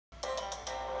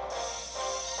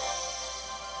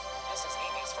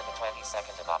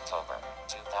22nd of October,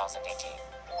 2018.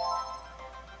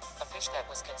 A fish that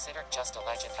was considered just a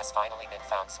legend has finally been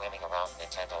found swimming around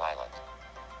Nintendo Island.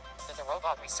 The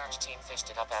robot research team fished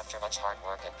it up after much hard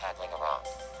work and paddling around.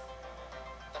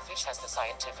 The fish has the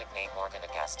scientific name Morgan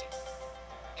Agasti.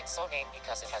 It's so named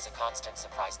because it has a constant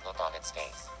surprised look on its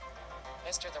face.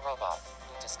 Mr. the Robot,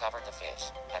 who discovered the fish,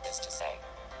 had this to say.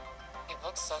 It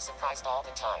looks so surprised all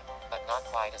the time, but not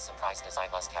quite as surprised as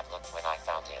I must have looked when I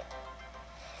found it.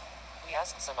 We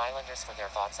asked some islanders for their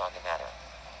thoughts on the matter.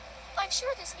 I'm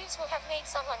sure this news will have made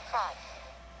someone cry.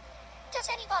 Does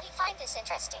anybody find this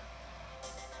interesting?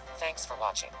 Thanks for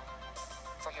watching.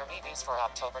 For your news for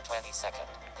October 22nd,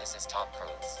 this is Tom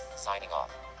Cruise, signing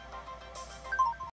off.